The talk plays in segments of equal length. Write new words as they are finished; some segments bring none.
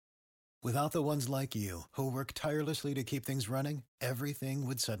Without the ones like you, who work tirelessly to keep things running, everything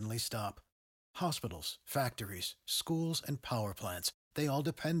would suddenly stop. Hospitals, factories, schools, and power plants, they all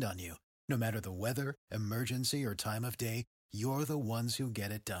depend on you. No matter the weather, emergency, or time of day, you're the ones who get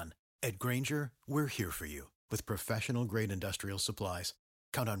it done. At Grainger, we're here for you with professional-grade industrial supplies.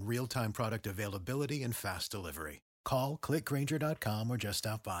 Count on real-time product availability and fast delivery. Call, clickgrainger.com, or just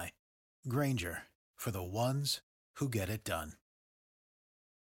stop by. Grainger, for the ones who get it done.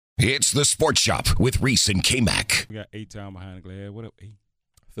 It's the Sports Shop with Reese and Kmac. We got 8 time behind the glass. What up, 8?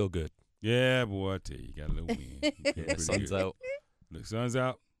 Feel good. Yeah, boy, I tell you, got a little wind. Yeah, sun's out. Look, sun's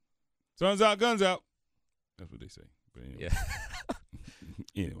out. Sun's out, guns out. That's what they say. But anyway. Yeah.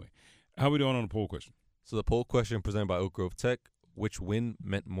 Anyway, how we doing on the poll question? So the poll question presented by Oak Grove Tech: which win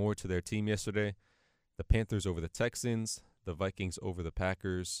meant more to their team yesterday? The Panthers over the Texans, the Vikings over the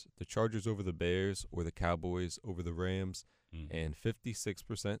Packers, the Chargers over the Bears, or the Cowboys over the Rams? And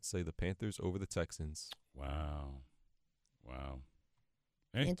 56% say the Panthers over the Texans. Wow.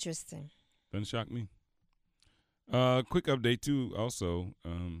 Hey, Interesting. doesn't shock me. Quick update, too, also.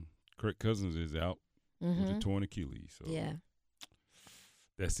 Kirk Cousins is out with a torn Achilles. So Yeah.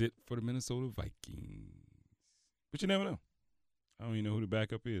 that's it for the Minnesota Vikings. But you never know. I don't even know who the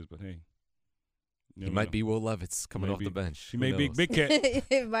backup is, but hey. He might be Will Levis coming off the bench. He may be Big Cat.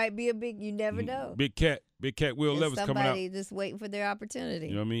 It might be a big, you never know. Big Cat Will Levis coming out. Somebody just waiting for their opportunity.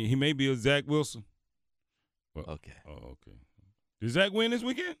 You know what I mean? He may be a Zach Wilson. Well, Okay. Oh, okay. Did Zach win this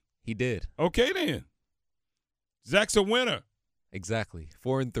weekend? He did. Okay, then. Zach's a winner. Exactly.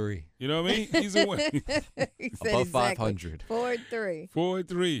 4-3. You know what I mean? He's a winner. He said Above exactly. 500. 4-3.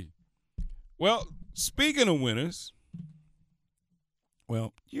 4-3. Well, speaking of winners,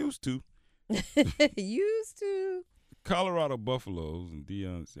 well, used to. Used to. Colorado Buffaloes and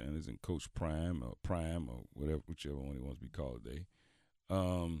Deion Sanders and Coach Prime or whatever, whichever one he wants to be called today,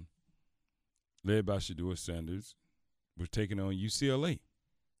 led by Shedeur Sanders, was taking on UCLA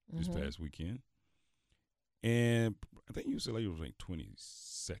this past weekend. And I think UCLA was ranked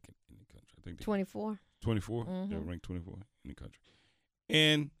 22nd in the country. I think 24. 24? They were ranked 24 in the country.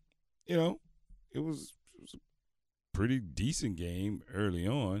 And, you know, it was a pretty decent game early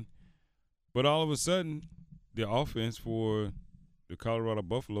on. But all of a sudden, the offense for the Colorado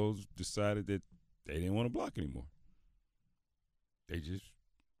Buffaloes decided that they didn't want to block anymore. They just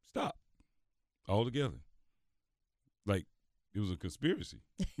stopped altogether. Like it was a conspiracy.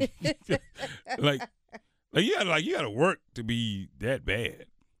 like you got to work to be that bad.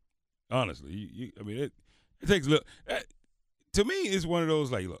 Honestly, I mean, it takes a look. To me, it's one of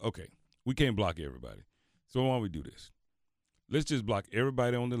those like, look, okay, we can't block everybody, so why don't we do this? Let's just block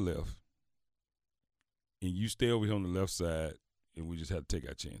everybody on the left. And you stay over here on the left side, and we just have to take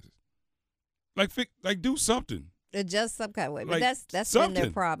our chances. Like do something. Adjust some kind of way. But Like, that's been something. their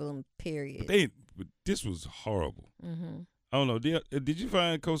problem, period. But this was horrible. I don't know. Did you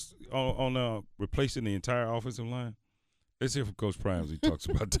find Coach on replacing the entire offensive line? Let's hear from Coach Prime as he talks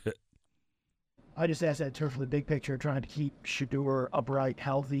about that. I just asked that in terms of the big picture, trying to keep Shedeur upright,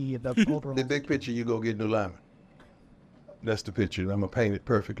 healthy, the overall. The big picture, you go get new linemen. That's the picture. I'm going to paint it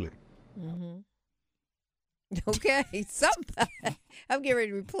perfectly. Okay, somebody. I'm getting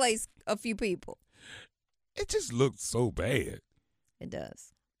ready to replace a few people. It just looked so bad. It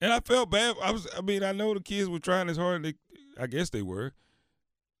does. And I felt bad. I know the kids were trying as hard. I guess they were.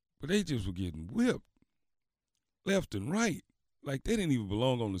 But they just were getting whipped left and right. Like they didn't even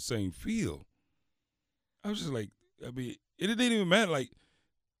belong on the same field. I was just like, it didn't even matter. Like,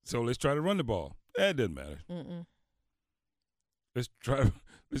 so let's try to run the ball. That doesn't matter. Let's try,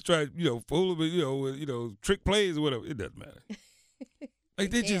 fool them, trick plays or whatever. It doesn't matter.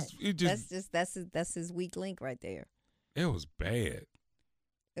 Like that's his weak link right there. It was bad.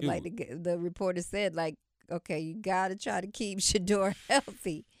 Like the reporter said, like, okay, you got to try to keep Shedeur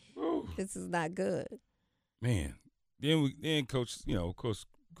healthy. Ooh. This is not good. Man, then Coach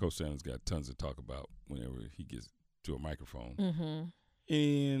Sanders got tons to talk about whenever he gets to a microphone.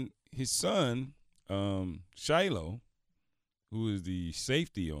 And his son, Shiloh, who is the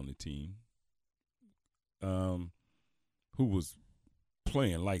safety on the team, who was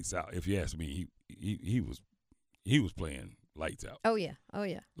playing lights out. If you ask me, he was playing lights out. Oh yeah.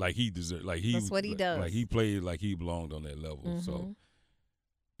 Like he deserved. Like that's what he does. Like he played like he belonged on that level. So,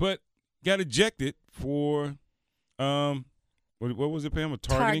 but got ejected for what was it, Pam? A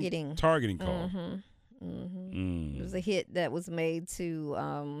targeting call. It was a hit that was made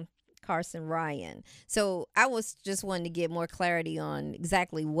to Carson Ryan. So I was just wanting to get more clarity on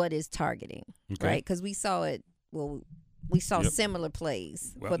exactly what is targeting, right? Because we saw it. Well, we saw similar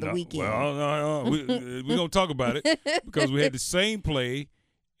plays for the weekend. Well, no, we're going to talk about it because we had the same play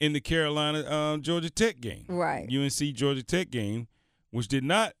in the Carolina Georgia Tech game. Right. UNC Georgia Tech game, which did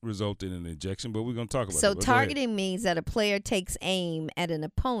not result in an ejection, but we're going to talk about so that. So targeting means that a player takes aim at an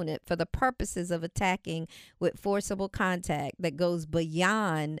opponent for the purposes of attacking with forcible contact that goes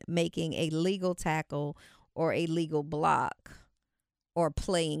beyond making a legal tackle or a legal block or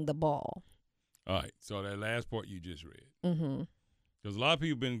playing the ball. All right. So that last part you just read. Mm-hmm. Because a lot of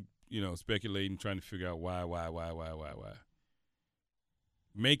people been, speculating, trying to figure out why.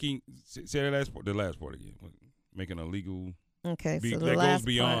 Say the last part again. Making a legal. Okay, so the that last goes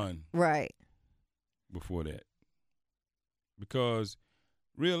beyond. part. Right. Before that. Because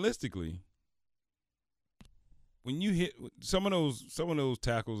realistically, when you hit some of those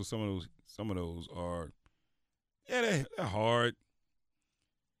tackles or some of those are, they're hard.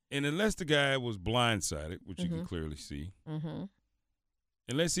 And unless the guy was blindsided, which you can clearly see,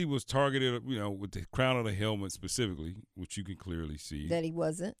 unless he was targeted, with the crown of the helmet specifically, which you can clearly see. That he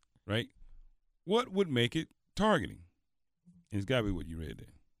wasn't. Right? What would make it targeting? It's got to be what you read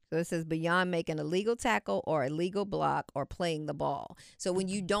there. So it says beyond making a legal tackle or a legal block or playing the ball. So when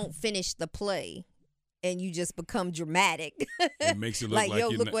you don't finish the play and you just become dramatic, it makes it look like yo,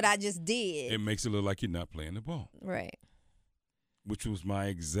 look what I just did. It makes it look like you're not playing the ball. Right. Which was my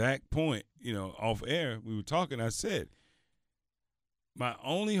exact point. Off air, we were talking, I said, my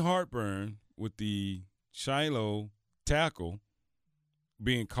only heartburn with the Shiloh tackle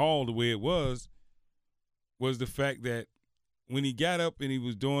being called the way it was the fact that when he got up and he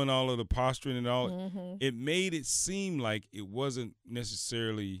was doing all of the posturing and all, it made it seem like it wasn't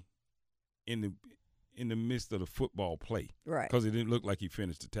necessarily in the midst of the football play. Right. Because it didn't look like he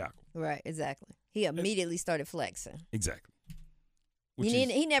finished the tackle. Right, exactly. He immediately started flexing. Exactly.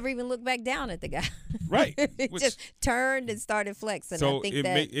 He never even looked back down at the guy. Right. He just turned and started flexing. So I think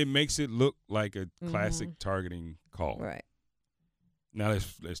it makes it look like a classic targeting call. Right. Now let's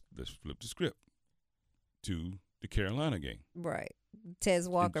flip the script to the Carolina game. Right. Tez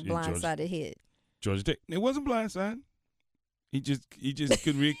Walker in blindsided hit. Georgia Tech. It wasn't blindside. He just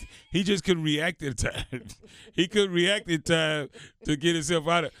couldn't react. He just couldn't react in time. He couldn't react in time to get himself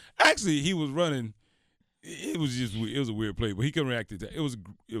out of. Actually, he was running. It was a weird play, but he couldn't react to that. It was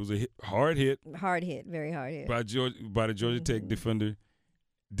a hard hit. Hard hit, very hard hit. By the Georgia Tech defender.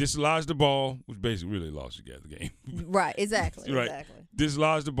 Dislodged the ball, which basically really lost you guys the game. Right, exactly. Right. Exactly.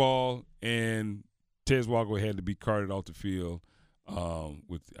 Dislodged the ball, and Tez Walker had to be carted off the field I'm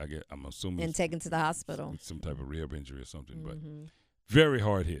assuming. And taken to the hospital. Some type of rehab injury or something, but very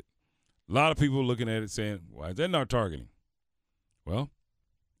hard hit. A lot of people looking at it saying, why is that not targeting? Well,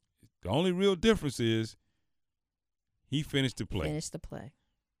 the only real difference is he finished the play.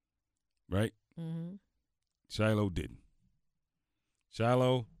 Right? Mm-hmm. Shiloh didn't.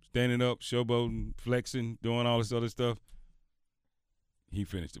 Shiloh standing up, showboating, flexing, doing all this other stuff. He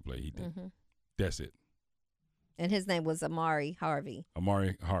finished the play. He did. Mm-hmm. That's it. And his name was Amari Harvey.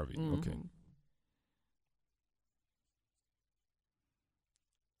 Mm-hmm. Okay.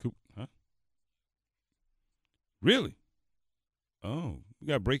 Cool. Huh? Really? Oh, we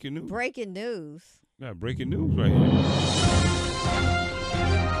got breaking news. Breaking news. We got breaking news right here.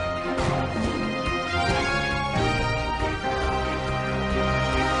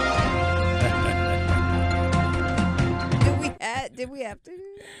 Did we have to?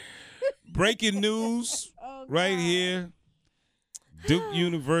 Breaking news right here. Duke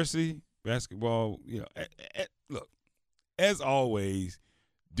University basketball. Look, as always,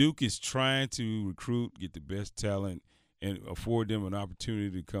 Duke is trying to recruit, get the best talent, and afford them an opportunity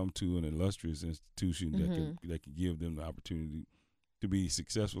to come to an illustrious institution that can give them the opportunity to be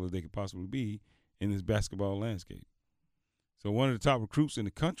successful as they could possibly be in this basketball landscape. So one of the top recruits in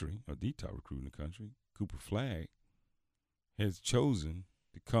the country, or the top recruit in the country, Cooper Flagg, has chosen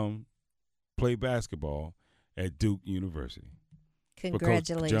to come play basketball at Duke University.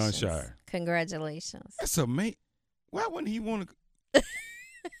 Congratulations. John Shire. Congratulations. That's amazing. Why wouldn't he want to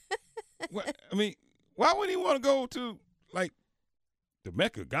why wouldn't he want to go to, like, the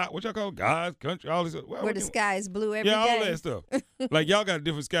Mecca, God, what y'all call God's country, all this? Where the sky is blue every day. Yeah, all that stuff. Like, y'all got a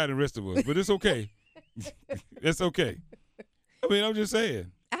different sky than the rest of us, but it's okay. It's okay. I'm just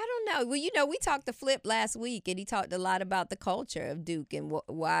saying. I don't know. Well, we talked to Flip last week, and he talked a lot about the culture of Duke and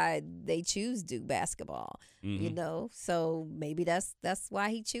why they choose Duke basketball. So maybe that's why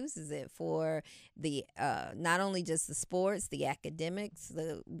he chooses it, for the not only just the sports, the academics,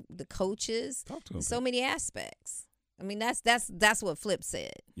 the coaches, so many aspects. That's what Flip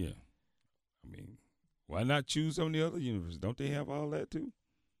said. Yeah, why not choose some of the other universities? Don't they have all that too?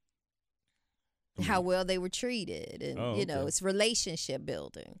 How well they were treated, and it's relationship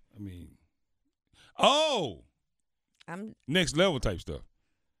building. Next level type stuff.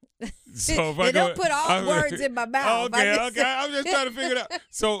 So if I They don't put all words in my mouth. Okay. I'm just trying to figure it out.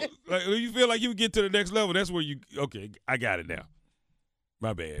 So like, when you feel like you get to the next level, that's where I got it now.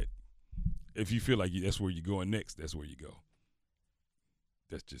 My bad. If you feel like that's where you're going next, that's where you go.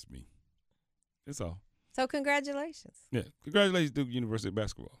 That's just me. That's all. So congratulations. Yeah. Congratulations, Duke University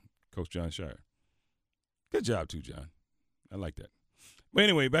basketball, Coach John Shire. Good job, too, John. I like that. But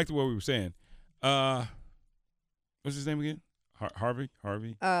anyway, back to what we were saying. What's his name again? Harvey?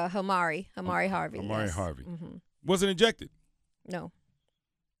 Hamari Harvey. Hamari yes. Harvey. Mm-hmm. Wasn't ejected. No.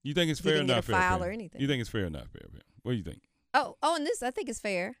 You think it's fair or not fair? He didn't get a foul or anything. You think it's fair or not fair? What do you think? Oh, and this I think is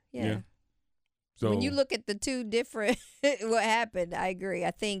fair. Yeah. So when you look at the two different what happened, I agree.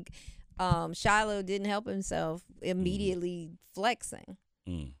 I think Shiloh didn't help himself immediately flexing.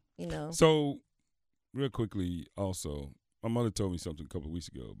 Mm. You know. So real quickly, also, my mother told me something a couple of weeks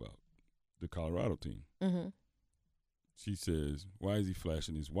ago about the Colorado team. Mm-hmm. She says, "Why is he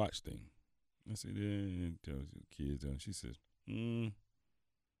flashing his watch thing?" I said, "Yeah, tells the kids." And she says,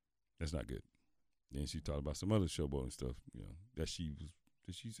 "That's not good." Then she talked about some other showboating stuff, that she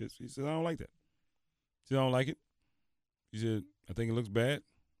said, "I don't like that." She don't like it. She said, "I think it looks bad.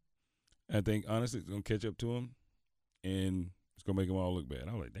 I think honestly it's gonna catch up to him, and it's gonna make them all look bad."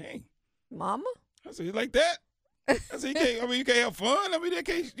 I was like, "Dang, Mama." I said, "You like that?" I said, you can't have fun. I mean, that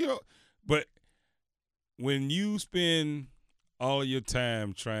can't, But when you spend all of your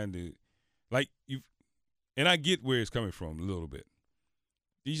time trying to, and I get where it's coming from a little bit.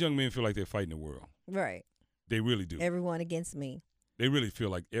 These young men feel like they're fighting the world. Right. They really do. Everyone against me. They really feel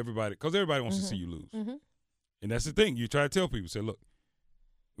like because everybody wants to see you lose. Mm-hmm. And that's the thing. You try to tell people, say, look,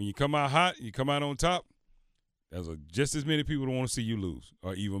 when you come out hot, you come out on top, there's just as many people that want to see you lose,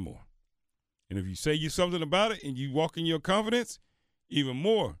 or even more. And if you say you something about it and you walk in your confidence, even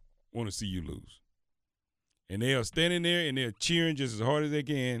more want to see you lose. And they are standing there and they're cheering just as hard as they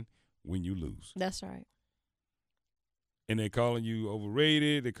can when you lose. That's right. And they're calling you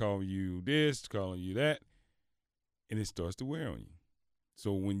overrated. They're calling you this, calling you that. And it starts to wear on you.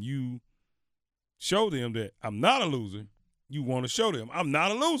 So when you show them that I'm not a loser, you want to show them I'm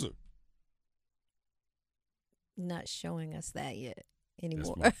not a loser. Not showing us that yet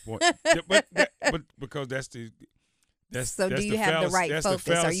anymore. That's my point. Yeah, but because that's the so do you have the right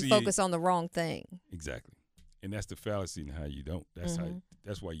focus? Are you focused on the wrong thing? Exactly. And that's the fallacy in how you don't. That's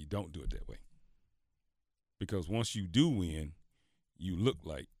that's why you don't do it that way. Because once you do win, you look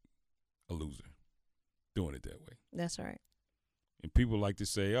like a loser doing it that way. That's right. And people like to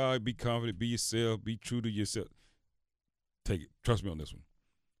say, "Oh, be confident, be yourself, be true to yourself." Take it. Trust me on this one.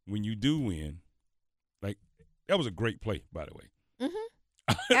 When you do win, that was a great play, by the way.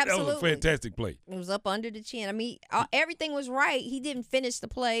 Mm-hmm. That Absolutely. was a fantastic play. It was up under the chin. I mean, everything was right. He didn't finish the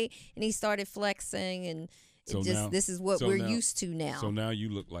play, and he started flexing, and this is what we're used to now. So now you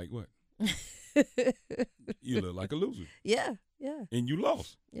look like what? You look like a loser. Yeah. And you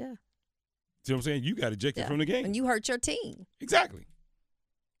lost. Yeah. See what I'm saying? You got ejected from the game. And you hurt your team. Exactly.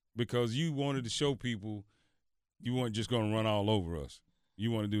 Because you wanted to show people you weren't just going to run all over us.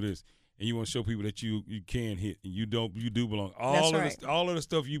 You want to do this. And you want to show people that you can hit and you do belong. All of the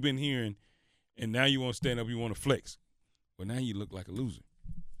stuff you've been hearing, and now you want to stand up, you want to flex. But now you look like a loser.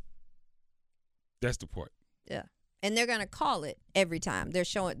 That's the part. Yeah. And they're gonna call it every time. They're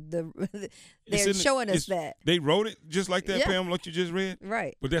showing us that. They wrote it just like that, Pam, what you just read.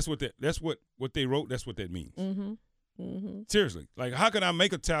 Right. But that's what they wrote, that's what that means. Mm-hmm. Mm-hmm. Seriously. Like, how can I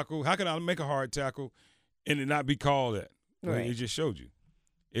make a tackle? How can I make a hard tackle and it not be called that? Right. It just showed you.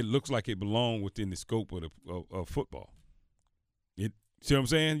 It looks like it belonged within the scope of football. See what I'm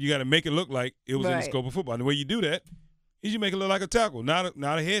saying? You got to make it look like it was in the scope of football. And the way you do that is you make it look like a tackle, not a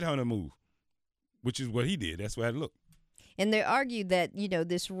headhunter move, which is what he did. That's why it looked. And they argued that,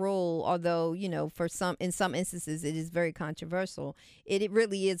 this rule, although, in some instances it is very controversial, it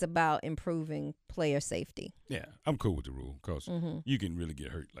really is about improving player safety. Yeah, I'm cool with the rule because you can really get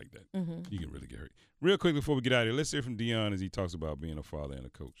hurt like that. Mm-hmm. You can really get hurt. Real quick before we get out of here, let's hear from Dion as he talks about being a father and a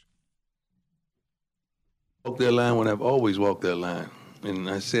coach. Walk that line when I've always walked that line. And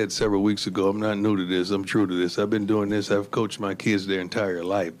I said several weeks ago, I'm not new to this. I'm true to this. I've been doing this. I've coached my kids their entire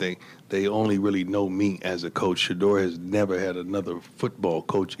life. They only really know me as a coach. Shador has never had another football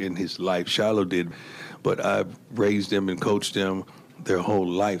coach in his life. Shiloh did, but I've raised them and coached them their whole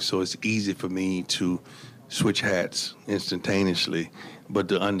life. So it's easy for me to switch hats instantaneously, but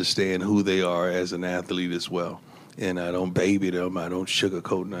to understand who they are as an athlete as well. And I don't baby them. I don't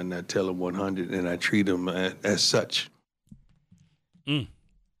sugarcoat nothing. I tell them 100, and I treat them as such.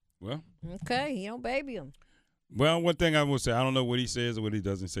 Well. Okay, you don't baby him. Well, one thing I will say, I don't know what he says or what he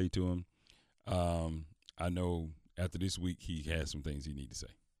doesn't say to him. I know after this week he has some things he needs to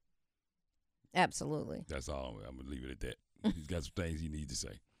say. Absolutely. That's all. I'm going to leave it at that. He's got some things he needs to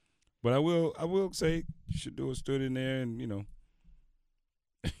say. But I will say Shador stood in there and,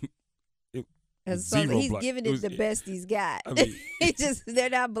 he's giving it the best he's got. I mean, they're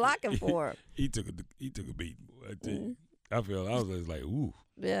not blocking for him. He took a beat. I tell you. I was just like, ooh.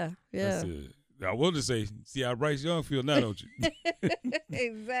 Yeah. I will just say, see how Bryce Young feel now, don't you?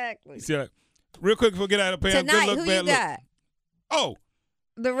 Exactly. See how, real quick before we get out of Pam. Tonight, good luck, who you got? Oh.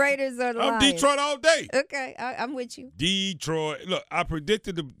 The Raiders or the Lions? I'm Detroit all day. Okay, I'm with you. Detroit. Look, I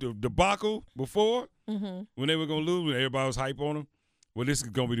predicted the debacle before when they were going to lose, when everybody was hype on them. Well, this is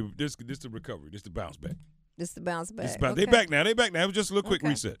going to be this the recovery. This the bounce back. This the bounce back. Okay. They back now. It was just a little quick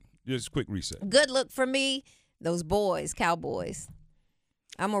reset. Just a quick reset. Good look for me. Those boys, Cowboys.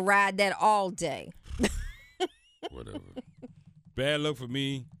 I'm going to ride that all day. Whatever. Bad luck for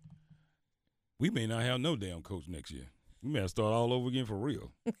me. We may not have no damn coach next year. We may have to start all over again for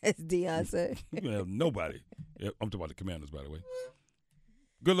real. As Deion said. We may have nobody. I'm talking about the Commanders, by the way.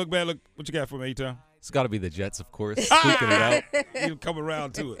 Good luck, bad luck. What you got for me, A-Town? It's got to be the Jets, of course. Squeaking it out. You'll come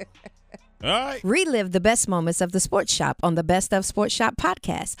around to it. All right. Relive the best moments of the Sports Shop on the Best of Sports Shop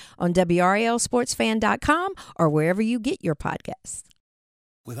podcast on WRLSportsFan.com or wherever you get your podcasts.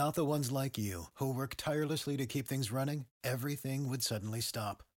 Without the ones like you, who work tirelessly to keep things running, everything would suddenly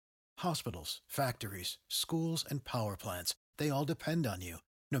stop. Hospitals, factories, schools, and power plants, they all depend on you.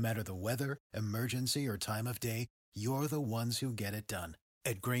 No matter the weather, emergency, or time of day, you're the ones who get it done.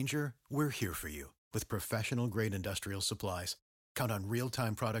 At Grainger, we're here for you with professional-grade industrial supplies. Count on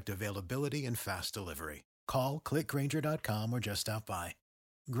real-time product availability and fast delivery. Call, click Grainger.com, or just stop by.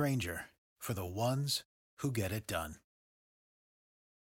 Grainger, for the ones who get it done.